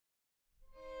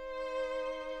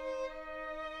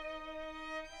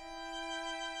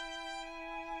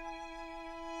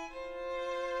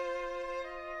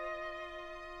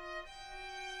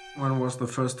When was the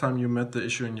first time you met the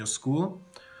issue in your school?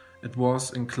 It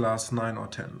was in class 9 or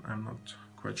 10, I'm not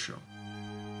quite sure.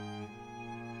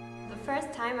 The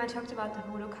first time I talked about the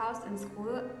Holocaust in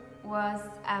school was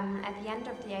at the end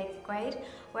of the 8th grade,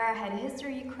 where I had a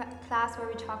history class where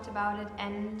we talked about it,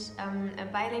 and a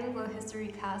bilingual history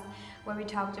class where we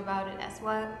talked about it as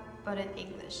well, but in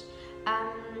English.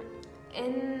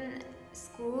 In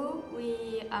school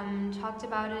we talked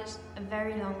about it a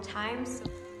very long time. So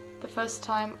the first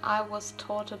time I was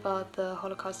taught about the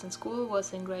Holocaust in school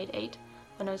was in grade 8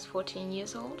 when I was 14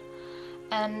 years old.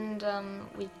 And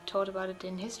we taught about it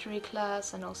in history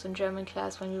class and also in German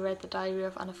class when we read the diary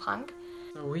of Anne Frank.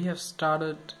 So we have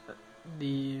started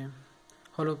the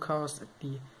Holocaust at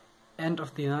the end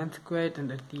of the 9th grade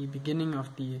and at the beginning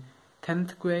of the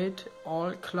 10th grade,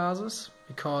 all classes,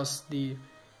 because the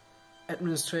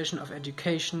administration of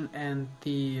education and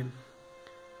the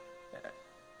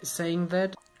saying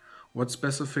that. What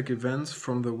specific events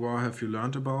from the war have you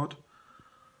learned about?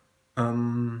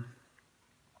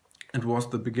 It was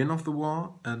the beginning of the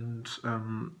war, and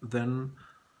then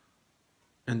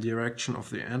in the direction of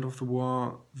the end of the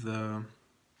war, the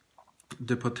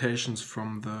deportations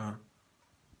from the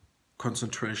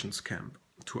concentration camp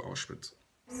to Auschwitz.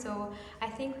 So I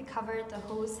think we covered the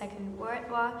whole Second World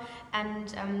War and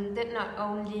did not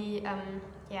only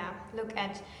look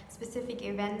at specific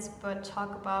events, but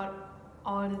talk about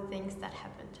all the things that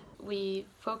happened. We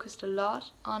focused a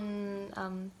lot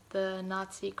on the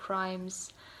Nazi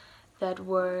crimes that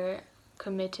were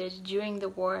committed during the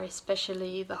war,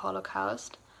 especially the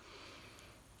Holocaust.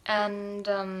 And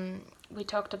we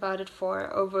talked about it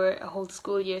for over a whole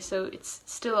school year, so it's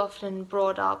still often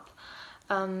brought up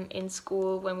in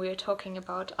school when we are talking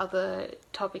about other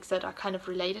topics that are kind of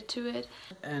related to it.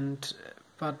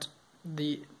 But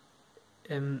the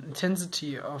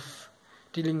intensity of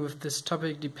dealing with this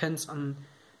topic depends on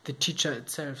the teacher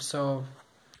itself. So,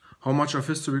 how much of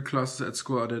history classes at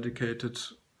school are dedicated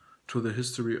to the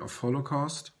history of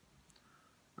Holocaust?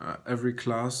 Every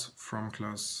class from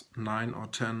class 9 or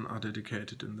 10 are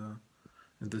dedicated in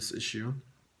this issue.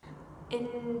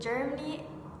 In Germany,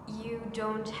 you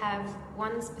don't have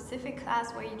one specific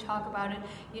class where you talk about it.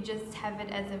 You just have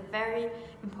it as a very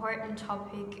important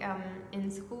topic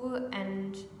in school,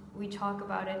 and we talk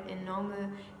about it in normal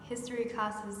history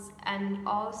classes and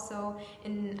also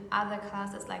in other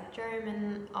classes like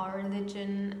German or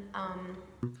religion.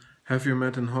 Have you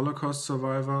met a Holocaust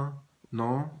survivor?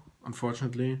 No,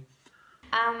 unfortunately.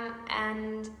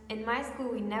 And in my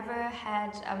school we never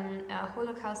had a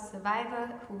Holocaust survivor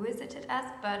who visited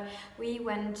us, but we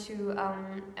went to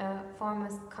a former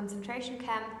concentration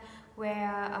camp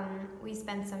where we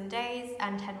spent some days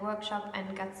and had workshop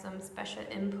and got some special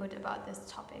input about this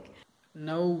topic.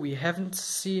 No, we haven't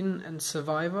seen a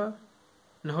survivor,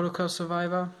 a Holocaust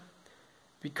survivor,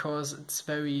 because it's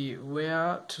very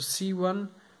rare to see one,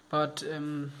 but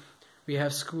we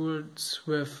have schools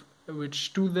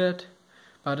which do that,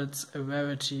 but it's a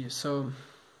rarity. So.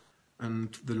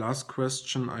 And the last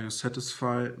question, are you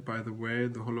satisfied by the way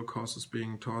the Holocaust is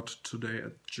being taught today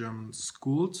at German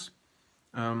schools?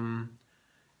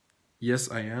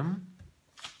 Yes, I am,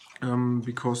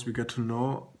 because we get to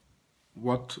know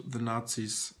what the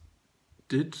Nazis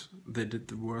did. They did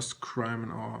the worst crime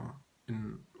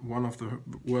in one of the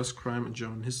worst crime in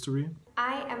German history.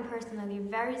 I am personally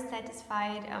very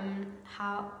satisfied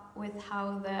with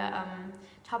how the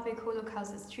topic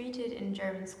Holocaust is treated in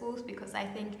German schools, because I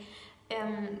think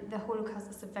the Holocaust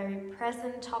is a very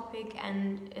present topic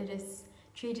and it is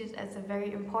treated as a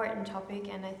very important topic,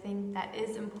 and I think that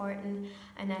is important,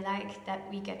 and I like that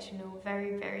we get to know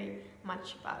very, very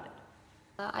much about it.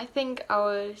 I think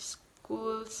our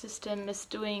school system is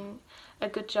doing a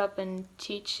good job in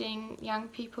teaching young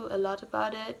people a lot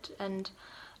about it and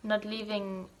not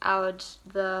leaving out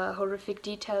the horrific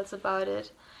details about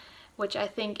it, which I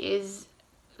think is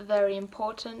very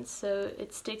important, so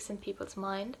it sticks in people's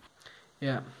mind.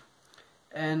 Yeah,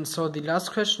 and so the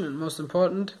last question and most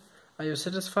important, are you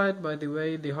satisfied by the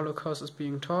way the Holocaust is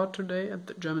being taught today at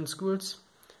the German schools?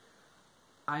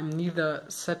 I'm neither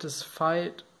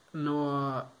satisfied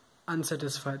nor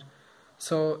unsatisfied.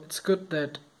 So it's good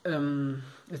that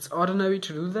it's ordinary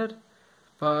to do that,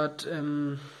 but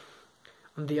on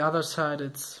the other side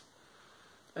it's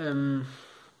a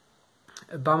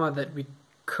bummer that we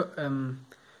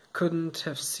couldn't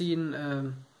have seen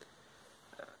a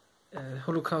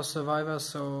Holocaust survivor,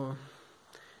 so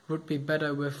it would be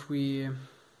better if we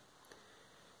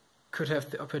could have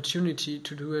the opportunity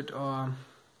to do it, or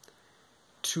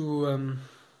to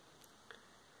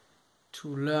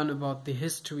learn about the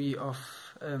history of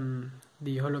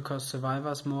the Holocaust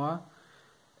survivors more.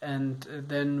 and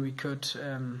then we could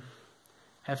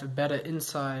have a better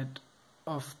insight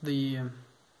of the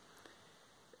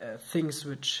things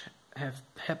which have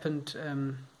happened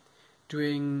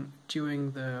during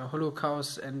the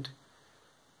Holocaust, and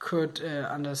could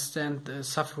understand the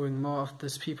suffering more of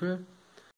these people.